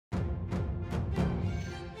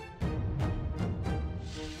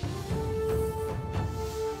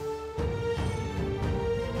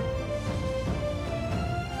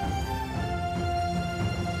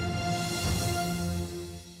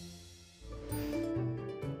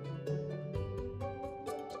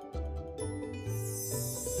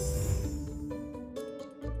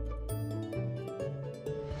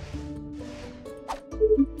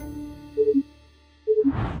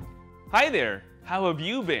Hi there! How have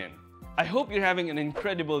you been? I hope you're having an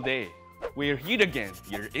incredible day. We're here again,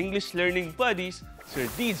 your English learning buddies, Sir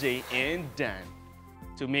DJ and Dan,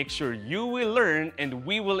 to make sure you will learn and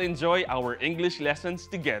we will enjoy our English lessons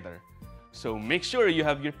together. So make sure you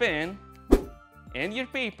have your pen and your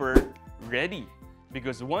paper ready,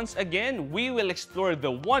 because once again, we will explore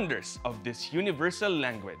the wonders of this universal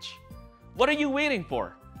language. What are you waiting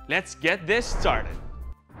for? Let's get this started.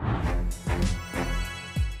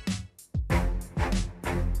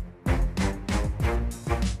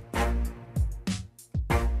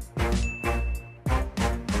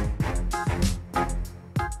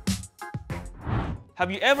 Have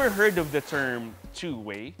you ever heard of the term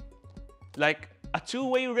two-way? Like a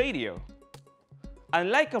two-way radio.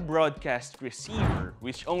 Unlike a broadcast receiver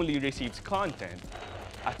which only receives content,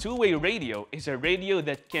 a two-way radio is a radio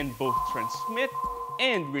that can both transmit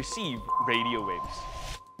and receive radio waves.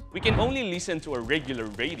 We can only listen to a regular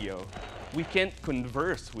radio. We can't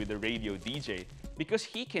converse with a radio DJ because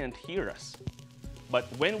he can't hear us. But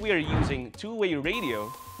when we are using two-way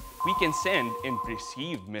radio, we can send and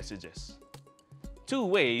receive messages.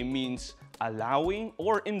 Two-way means allowing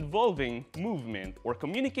or involving movement or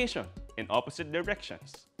communication in opposite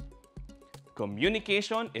directions.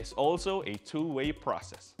 Communication is also a two-way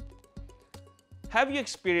process. Have you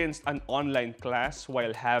experienced an online class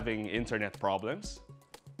while having internet problems?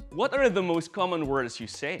 What are the most common words you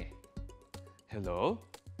say? Hello?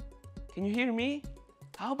 Can you hear me?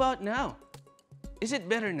 How about now? Is it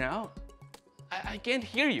better now? I can't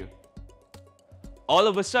hear you. All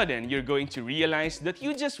of a sudden, you're going to realize that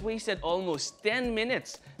you just wasted almost 10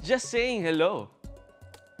 minutes just saying hello.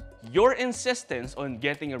 Your insistence on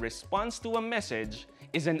getting a response to a message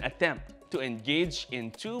is an attempt to engage in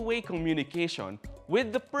two-way communication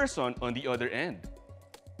with the person on the other end.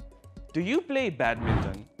 Do you play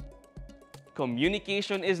badminton?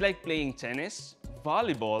 Communication is like playing tennis,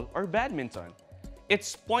 volleyball, or badminton.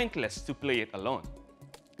 It's pointless to play it alone.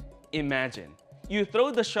 Imagine, you throw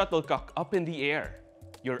the shuttlecock up in the air.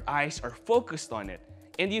 Your eyes are focused on it,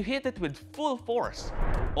 and you hit it with full force,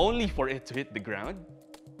 only for it to hit the ground.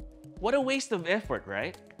 What a waste of effort,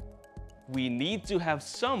 right? We need to have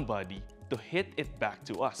somebody to hit it back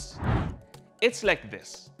to us. It's like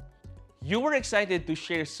this. You were excited to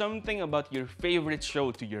share something about your favorite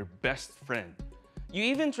show to your best friend. You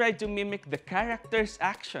even tried to mimic the character's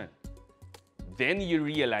action. Then you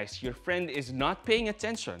realize your friend is not paying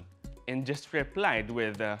attention and just replied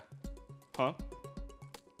with, huh?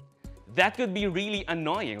 That could be really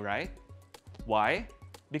annoying, right? Why?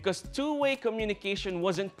 Because two-way communication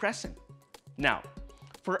wasn't present. Now,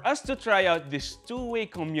 for us to try out this two-way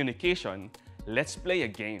communication, let's play a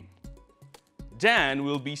game. Dan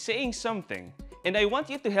will be saying something, and I want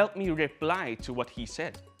you to help me reply to what he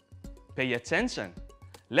said. Pay attention.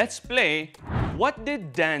 Let's play What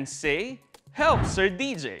Did Dan Say? Help, Sir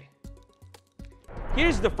DJ.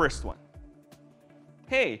 Here's the first one.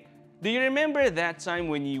 Hey, do you remember that time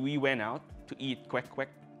when we went out to eat kwek-kwek?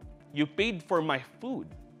 You paid for my food.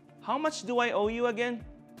 How much do I owe you again?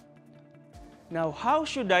 Now, how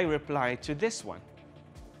should I reply to this one?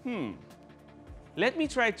 Let me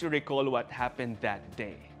try to recall what happened that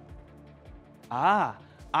day. I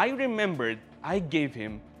remembered I gave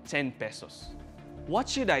him 10 pesos. What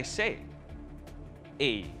should I say?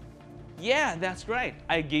 A. Yeah, that's right.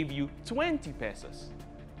 I gave you 20 pesos.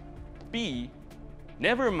 B.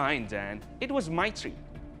 Never mind, Dan. It was my treat.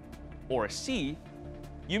 Or C.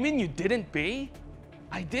 You mean you didn't pay?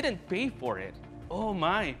 I didn't pay for it. Oh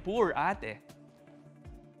my, poor ate.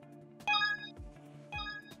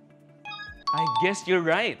 I guess you're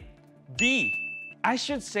right. B. I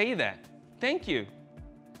should say that. Thank you.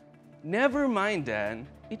 Never mind, Dan.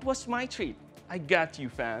 It was my treat. I got you,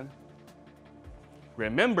 fam.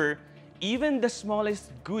 Remember, even the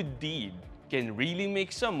smallest good deed can really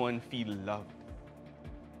make someone feel loved.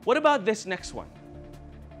 What about this next one?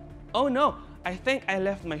 Oh no, I think I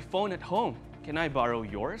left my phone at home. Can I borrow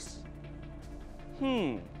yours?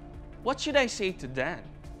 What should I say to Dan?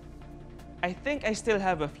 I think I still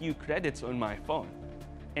have a few credits on my phone,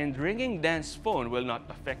 and ringing Dan's phone will not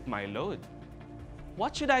affect my load.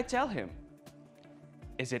 What should I tell him?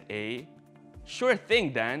 Is it A? Sure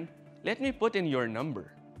thing, Dan. Let me put in your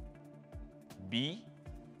number. B?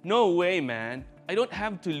 No way, man. I don't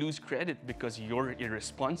have to lose credit because you're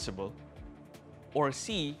irresponsible. Or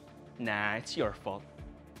C? Nah, it's your fault.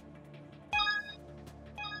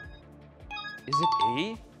 Is it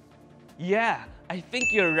A? Yeah, I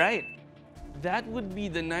think you're right. That would be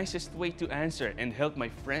the nicest way to answer and help my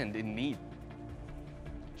friend in need.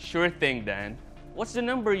 Sure thing, Dan. What's the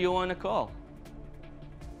number you want to call?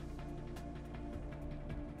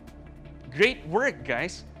 Great work,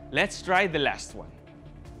 guys! Let's try the last one.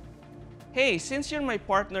 Hey, since you're my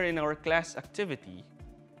partner in our class activity,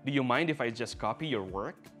 do you mind if I just copy your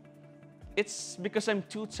work? It's because I'm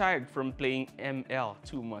too tired from playing ML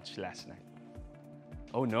too much last night.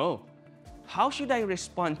 Oh no, how should I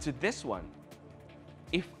respond to this one?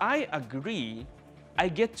 If I agree, I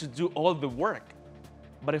get to do all the work.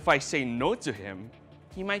 But if I say no to him,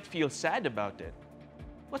 he might feel sad about it.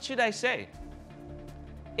 What should I say?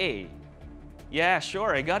 A. Yeah,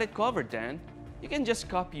 sure, I got it covered, Dan. You can just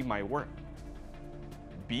copy my work.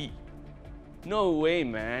 B. No way,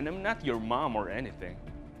 man, I'm not your mom or anything.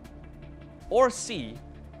 Or C.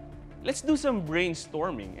 Let's do some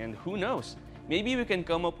brainstorming and who knows, maybe we can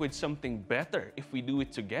come up with something better if we do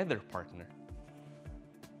it together, partner.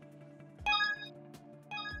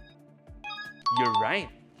 You're right,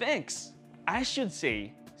 thanks. I should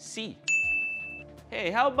say C. Hey,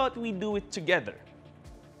 how about we do it together?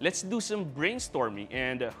 Let's do some brainstorming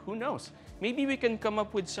and who knows, maybe we can come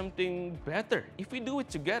up with something better if we do it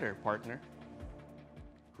together, partner.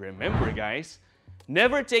 Remember, guys,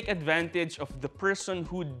 never take advantage of the person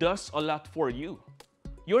who does a lot for you.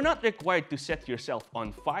 You're not required to set yourself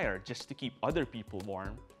on fire just to keep other people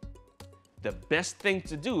warm. The best thing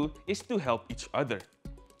to do is to help each other.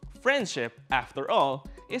 Friendship, after all,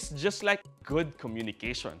 is just like good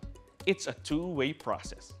communication. It's a two-way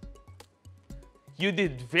process. You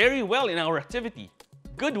did very well in our activity.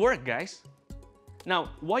 Good work, guys.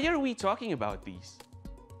 Now, why are we talking about these?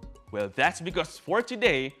 Well, that's because for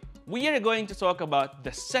today, we are going to talk about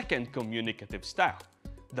the second communicative style,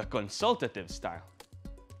 the consultative style.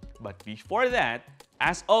 But before that,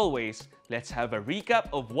 as always, let's have a recap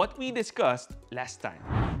of what we discussed last time.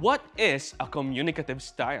 What is a communicative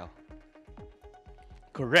style?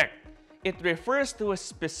 Correct. It refers to a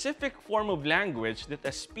specific form of language that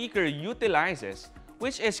a speaker utilizes,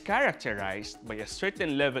 which is characterized by a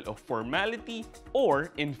certain level of formality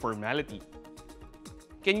or informality.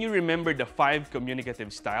 Can you remember the 5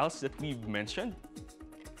 communicative styles that we've mentioned?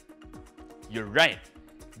 You're right.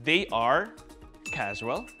 They are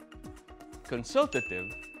casual,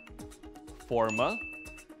 consultative, formal,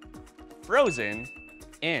 frozen,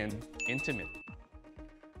 and intimate.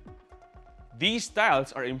 These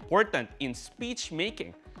styles are important in speech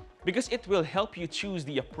making because it will help you choose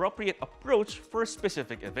the appropriate approach for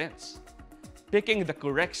specific events. Picking the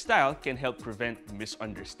correct style can help prevent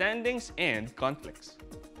misunderstandings and conflicts.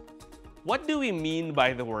 What do we mean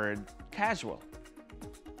by the word casual?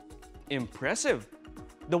 Impressive!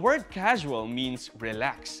 The word casual means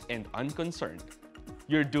relaxed and unconcerned.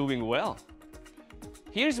 You're doing well.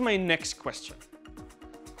 Here's my next question.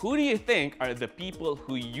 Who do you think are the people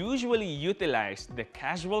who usually utilize the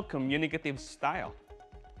casual communicative style?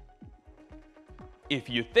 If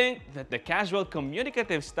you think that the casual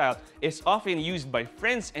communicative style is often used by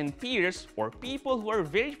friends and peers or people who are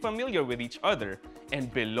very familiar with each other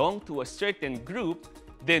and belong to a certain group,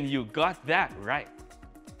 then you got that right.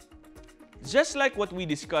 Just like what we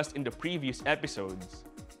discussed in the previous episodes,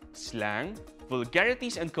 slang,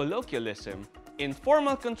 vulgarities and colloquialism,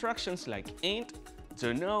 informal constructions like ain't,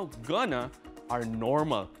 dunno, gonna are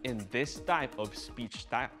normal in this type of speech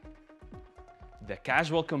style. The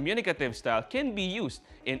casual communicative style can be used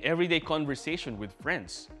in everyday conversation with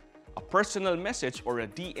friends, a personal message or a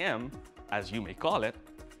DM, as you may call it,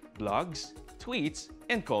 blogs, tweets,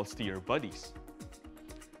 and calls to your buddies.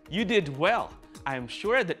 You did well. I'm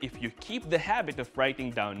sure that if you keep the habit of writing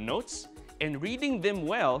down notes and reading them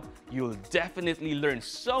well, you'll definitely learn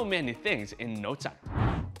so many things in no time.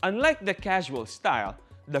 Unlike the casual style,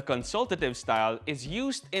 the consultative style is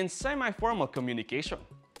used in semi-formal communication.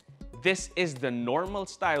 This is the normal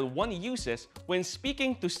style one uses when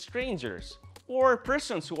speaking to strangers or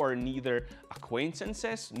persons who are neither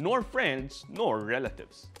acquaintances, nor friends, nor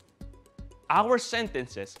relatives. Our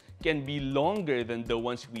sentences can be longer than the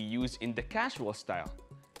ones we use in the casual style.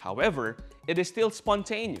 However, it is still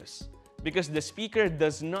spontaneous because the speaker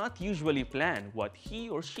does not usually plan what he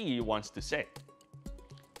or she wants to say.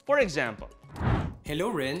 For example, Hello,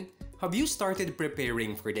 Ren. Have you started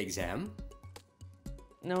preparing for the exam?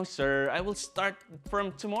 No, sir. I will start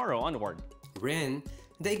from tomorrow onward. Ren,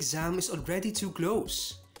 the exam is already too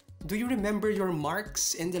close. Do you remember your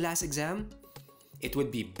marks in the last exam? It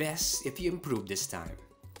would be best if you improve this time.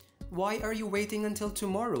 Why are you waiting until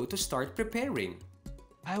tomorrow to start preparing?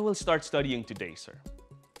 I will start studying today, sir.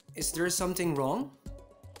 Is there something wrong?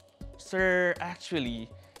 Sir, actually,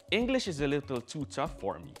 English is a little too tough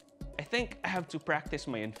for me. I think I have to practice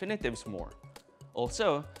my infinitives more.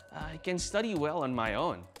 Also, I can study well on my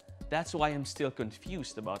own. That's why I'm still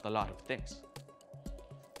confused about a lot of things.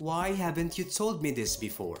 Why haven't you told me this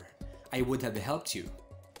before? I would have helped you.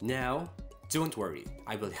 Now, don't worry,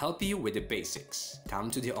 I will help you with the basics.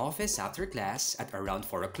 Come to the office after class at around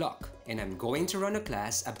 4 o'clock, and I'm going to run a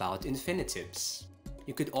class about infinitives.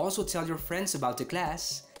 You could also tell your friends about the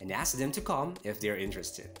class and ask them to come if they're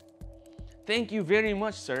interested. Thank you very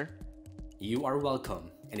much, sir. You are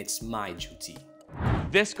welcome, and it's my duty.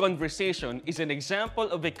 This conversation is an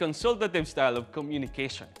example of a consultative style of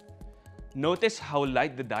communication. Notice how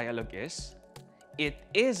light the dialogue is? It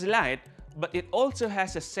is light, but it also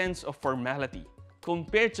has a sense of formality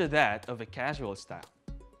compared to that of a casual style.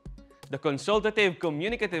 The consultative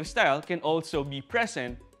communicative style can also be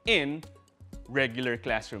present in regular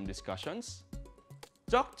classroom discussions,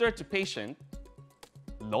 doctor to patient,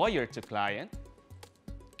 lawyer to client,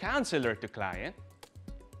 counselor to client,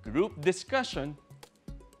 group discussion,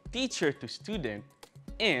 teacher to student,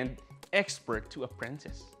 and expert to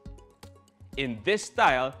apprentice. In this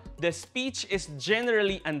style, the speech is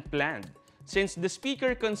generally unplanned since the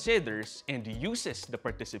speaker considers and uses the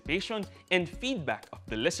participation and feedback of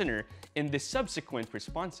the listener in the subsequent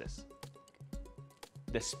responses.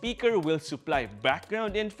 The speaker will supply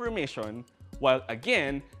background information while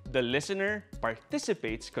again, the listener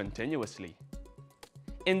participates continuously.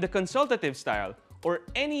 In the consultative style, or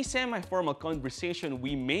any semi-formal conversation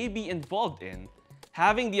we may be involved in,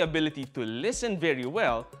 having the ability to listen very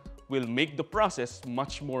well will make the process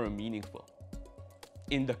much more meaningful.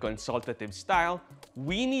 In the consultative style,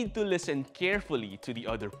 we need to listen carefully to the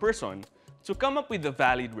other person to come up with a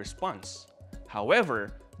valid response.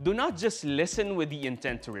 However, do not just listen with the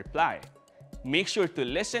intent to reply. Make sure to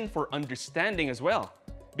listen for understanding as well,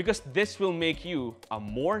 because this will make you a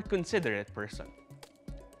more considerate person.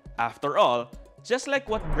 After all, just like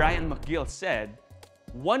what Brian McGill said,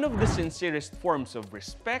 one of the sincerest forms of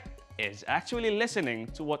respect is actually listening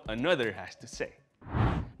to what another has to say.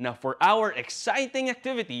 Now for our exciting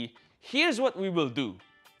activity, here's what we will do.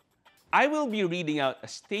 I will be reading out a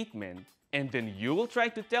statement and then you will try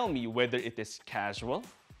to tell me whether it is casual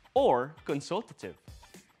or consultative.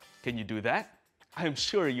 Can you do that? I'm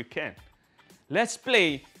sure you can. Let's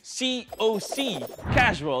play COC,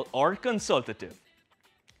 casual or consultative.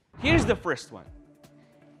 Here's the first one.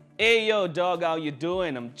 Hey yo dog, how you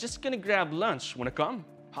doing? I'm just gonna grab lunch. Wanna come?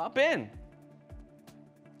 Hop in.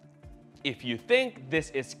 If you think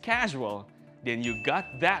this is casual, then you got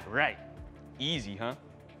that right. Easy, huh?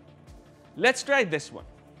 Let's try this one.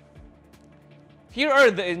 Here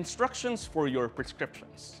are the instructions for your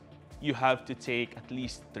prescriptions. You have to take at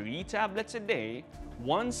least 3 tablets a day,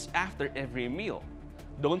 once after every meal.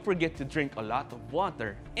 Don't forget to drink a lot of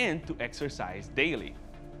water and to exercise daily.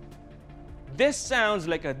 This sounds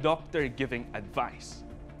like a doctor giving advice.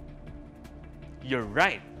 You're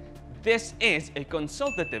right. This is a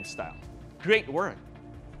consultative style. Great word.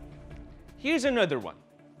 Here's another one.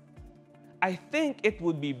 I think it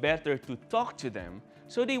would be better to talk to them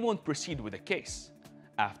so they won't proceed with the case.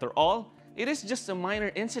 After all, it is just a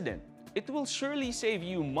minor incident. It will surely save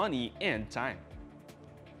you money and time.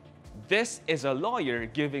 This is a lawyer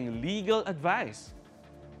giving legal advice.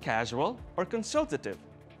 Casual or consultative?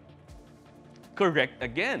 Correct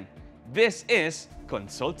again. This is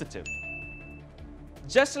consultative.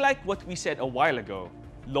 Just like what we said a while ago,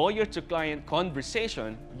 lawyer-to-client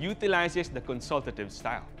conversation utilizes the consultative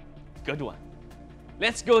style. Good one.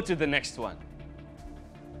 Let's go to the next one.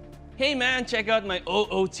 Hey man, check out my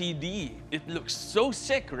OOTD. It looks so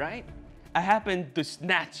sick, right? I happened to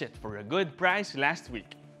snatch it for a good price last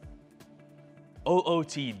week.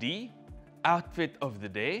 OOTD, outfit of the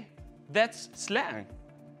day, that's slang.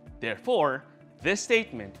 Therefore, this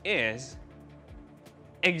statement is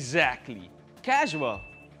exactly casual.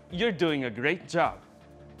 You're doing a great job.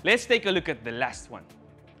 Let's take a look at the last one.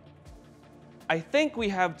 I think we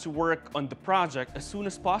have to work on the project as soon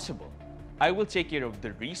as possible. I will take care of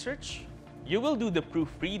the research, you will do the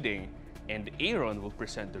proofreading, and Aaron will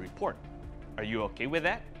present the report. Are you okay with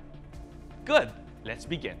that? Good, let's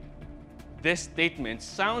begin. This statement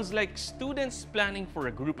sounds like students planning for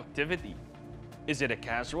a group activity. Is it a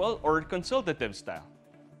casual or consultative style?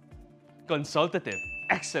 Consultative,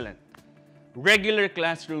 excellent. Regular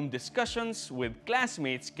classroom discussions with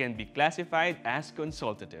classmates can be classified as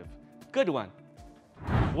consultative. Good one.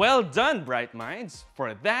 Well done, bright minds.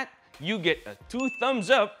 For that, you get a 2 thumbs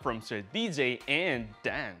up from Sir Deejay and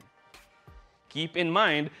Dan. Keep in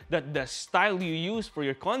mind that the style you use for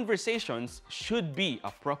your conversations should be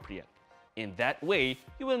appropriate. In that way,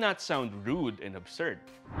 you will not sound rude and absurd.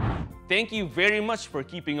 Thank you very much for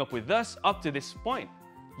keeping up with us up to this point.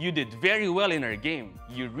 You did very well in our game.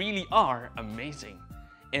 You really are amazing.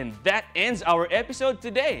 And that ends our episode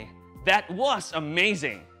today. That was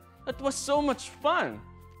amazing. That was so much fun.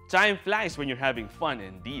 Time flies when you're having fun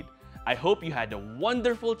indeed. I hope you had a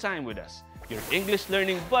wonderful time with us, your English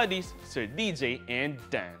learning buddies, Sir DJ and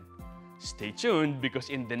Dan. Stay tuned because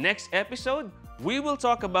in the next episode, we will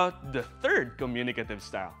talk about the third communicative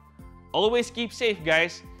style. Always keep safe,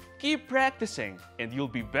 guys. Keep practicing and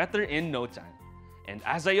you'll be better in no time. And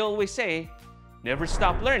as I always say, never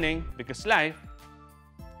stop learning because life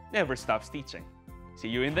never stops teaching. See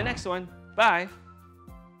you in the next one. Bye!